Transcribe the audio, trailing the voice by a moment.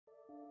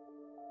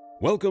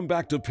Welcome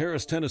back to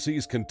Paris,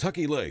 Tennessee's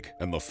Kentucky Lake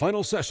and the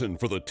final session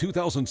for the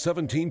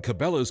 2017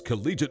 Cabela's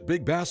Collegiate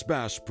Big Bass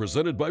Bash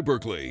presented by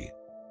Berkeley.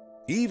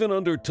 Even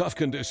under tough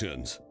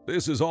conditions,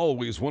 this is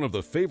always one of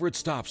the favorite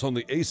stops on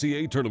the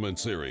ACA tournament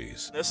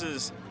series. This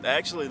is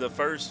actually the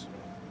first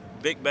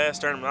big bass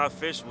tournament I've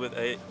fished with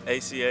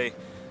ACA.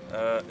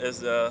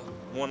 As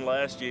one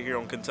last year here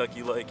on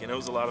Kentucky Lake, and it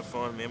was a lot of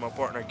fun. Me and my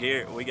partner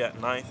Garrett, we got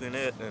ninth in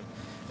it, and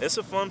it's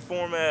a fun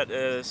format.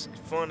 It's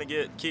fun to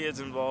get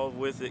kids involved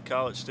with it,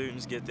 college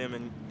students, get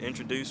them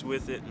introduced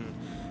with it, and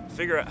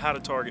figure out how to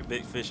target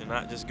big fish and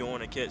not just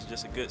going and catch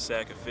just a good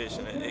sack of fish.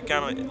 And it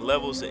kind of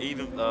levels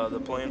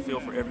the playing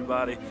field for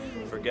everybody,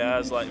 for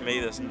guys like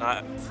me that's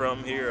not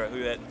from here or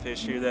who hadn't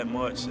fished here that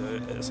much. So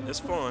it's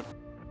fun.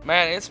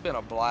 Man, it's been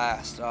a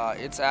blast.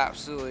 It's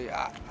absolutely,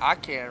 I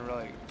can't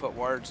really put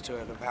words to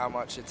it of how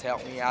much it's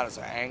helped me out as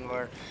an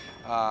angler,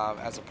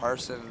 as a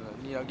person,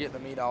 you know, getting to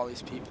meet all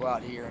these people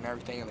out here and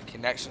everything, and the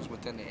connections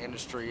within the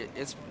industry.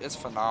 It's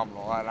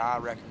phenomenal, and I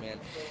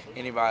recommend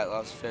anybody that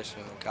loves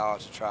fishing in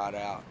college to try it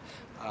out.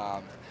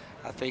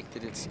 I think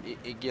that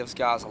it gives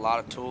guys a lot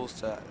of tools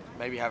to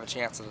maybe have a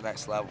chance at the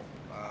next level.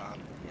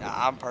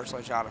 I'm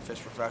personally trying to fish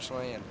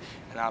professionally, and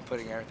I'm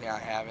putting everything I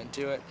have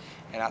into it,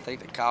 and I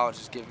think that college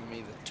is giving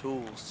me the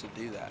tools to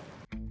do that.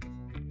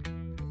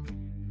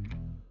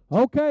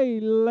 Okay,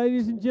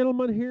 ladies and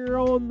gentlemen, here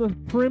on the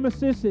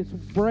premises, it's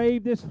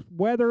braved this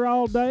weather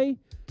all day,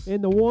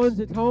 and the ones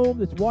at home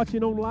that's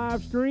watching on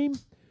live stream,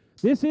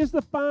 this is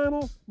the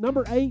final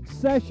number 8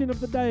 session of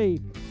the day.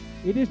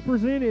 It is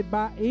presented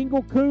by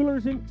Engel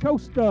Coolers in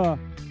Costa.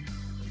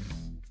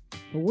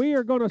 So we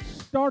are going to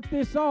start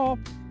this off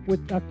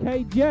with a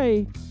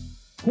KJ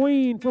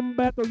Queen from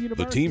Bethel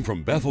University. The team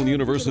from Bethel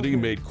University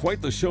made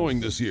quite the showing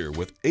this year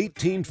with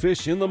 18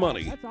 fish in the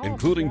money,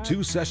 including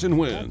 2 session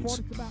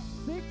wins.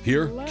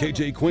 Here,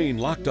 KJ Queen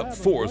locked up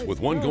 4th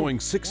with one going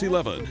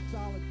 6'11".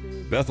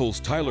 Bethel's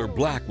Tyler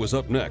Black was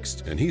up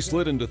next, and he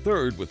slid into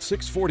 3rd with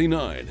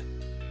 6'49".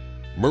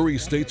 Murray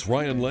State's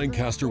Ryan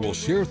Lancaster will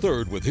share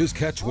 3rd with his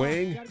catch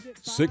weighing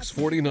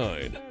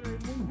 6'49".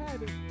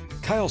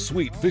 Kyle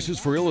Sweet fishes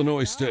for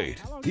Illinois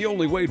State. He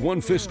only weighed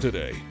 1 fish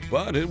today,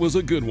 but it was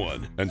a good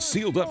one, and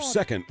sealed up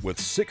 2nd with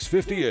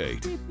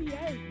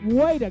 6'58".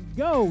 Way to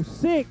go,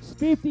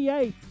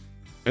 6'58".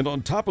 And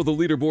on top of the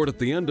leaderboard at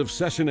the end of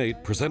Session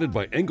 8, presented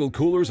by Engel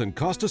Coolers and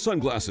Costa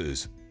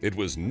Sunglasses, it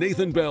was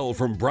Nathan Bell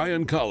from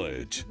Bryan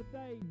College.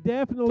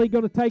 Definitely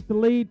going to take the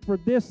lead for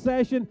this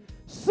session.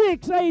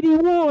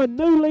 681,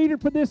 new leader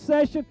for this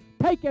session.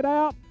 Take it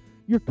out.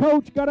 Your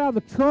coach got out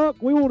of the truck.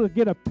 We want to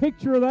get a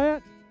picture of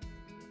that.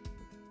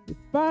 It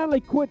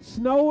finally quit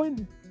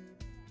snowing.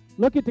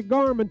 Look at the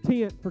Garmin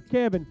tent for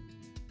Kevin.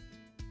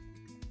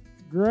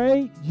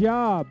 Great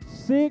job,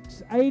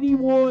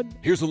 681.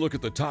 Here's a look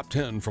at the top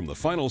 10 from the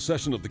final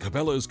session of the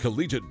Cabela's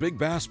Collegiate Big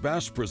Bass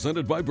Bash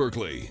presented by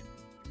Berkeley.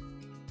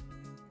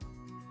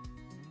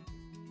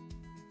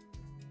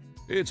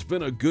 It's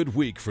been a good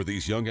week for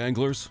these young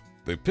anglers.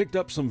 They've picked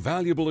up some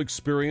valuable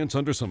experience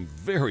under some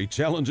very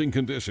challenging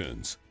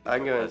conditions.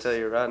 I'm going to tell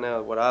you right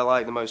now, what I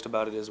like the most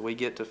about it is we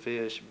get to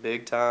fish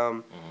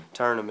big-time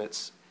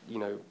tournaments, you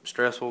know,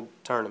 stressful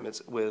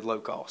tournaments with low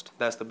cost.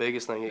 That's the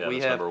biggest thing. Yeah,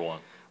 that's number one.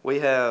 We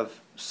have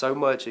so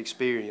much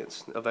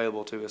experience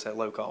available to us at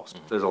low cost.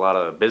 There's a lot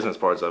of business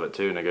parts of it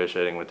too,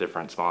 negotiating with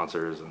different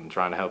sponsors and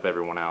trying to help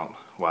everyone out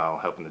while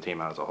helping the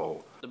team out as a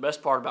whole. The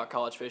best part about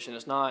college fishing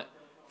is not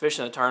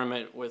fishing a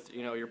tournament with,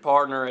 you know, your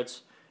partner.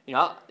 It's, you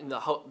know,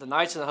 the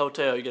nights in the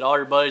hotel, you get all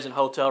your buddies in the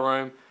hotel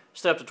room,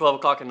 stay up to 12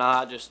 o'clock at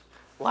night, just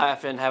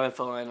laughing, having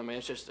fun. I mean,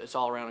 it's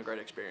all around a great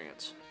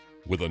experience.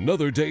 With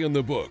another day in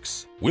the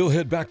books, we'll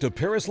head back to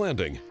Paris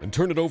Landing and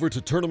turn it over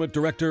to Tournament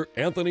Director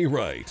Anthony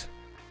Wright.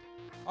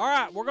 All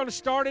right, we're going to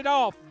start it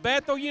off.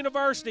 Bethel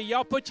University,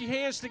 y'all put your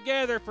hands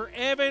together for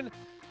Evan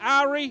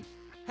Irie.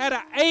 Had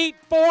an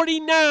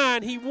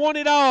 849. He won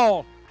it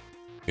all.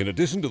 In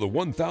addition to the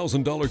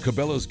 $1,000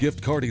 Cabela's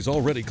gift card he's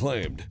already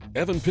claimed,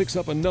 Evan picks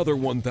up another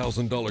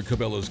 $1,000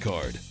 Cabela's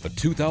card, a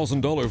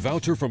 $2,000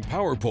 voucher from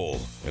Power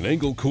Pole, an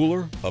Engel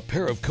cooler, a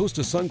pair of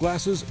Costa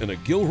sunglasses, and a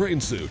Gill rain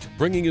suit,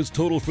 bringing his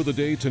total for the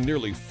day to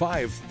nearly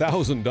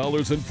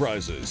 $5,000 in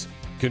prizes.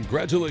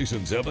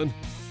 Congratulations, Evan.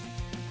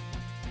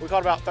 We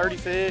caught about 30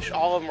 fish.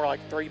 All of them were like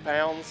 3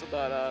 pounds,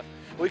 but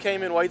we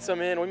came in, weighed some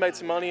in. We made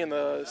some money in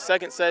the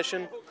second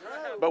session,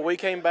 but we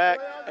came back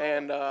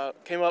and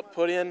came up,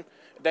 put in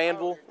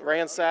Danville,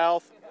 ran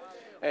south,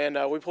 and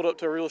we pulled up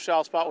to a real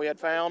shallow spot we had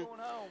found,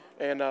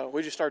 and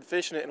we just started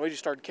fishing it, and we just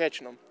started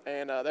catching them.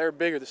 And they were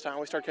bigger this time.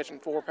 We started catching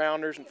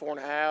 4-pounders and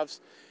 4.5s,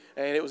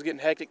 and it was getting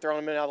hectic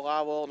throwing them in out of the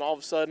live well, and all of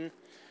a sudden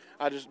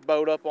I just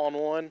bowed up on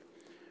one,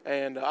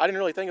 and I didn't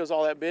really think it was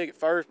all that big at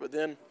first, but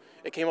then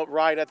it came up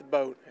right at the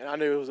boat, and I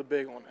knew it was a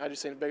big one. I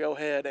just seen a big old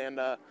head, and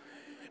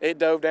it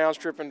dove down,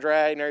 strip and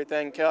drag and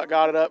everything,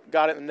 got it up,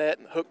 got it in the net,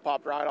 and the hook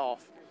popped right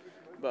off.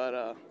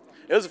 But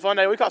it was a fun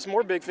day. We caught some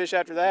more big fish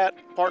after that.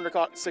 Partner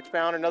caught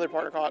 6-pounder, another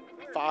partner caught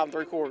 5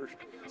 3/4.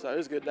 So it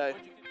was a good day.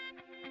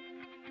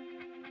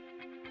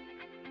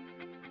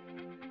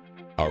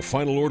 Our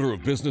final order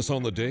of business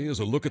on the day is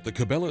a look at the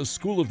Cabela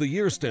School of the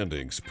Year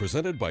standings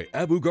presented by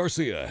Abu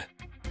Garcia.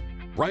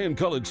 Bryan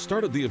College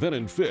started the event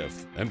in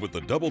 5th, and with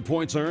the double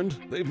points earned,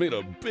 they've made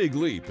a big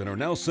leap and are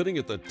now sitting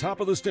at the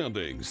top of the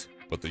standings.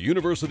 But the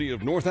University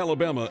of North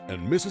Alabama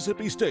and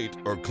Mississippi State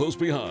are close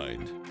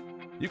behind.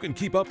 You can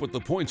keep up with the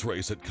points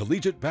race at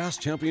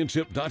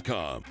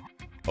collegiatebasschampionship.com.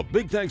 A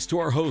big thanks to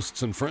our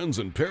hosts and friends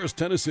in Paris,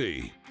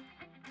 Tennessee.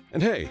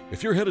 And hey,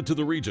 if you're headed to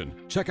the region,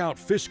 check out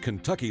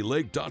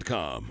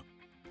fishkentuckylake.com.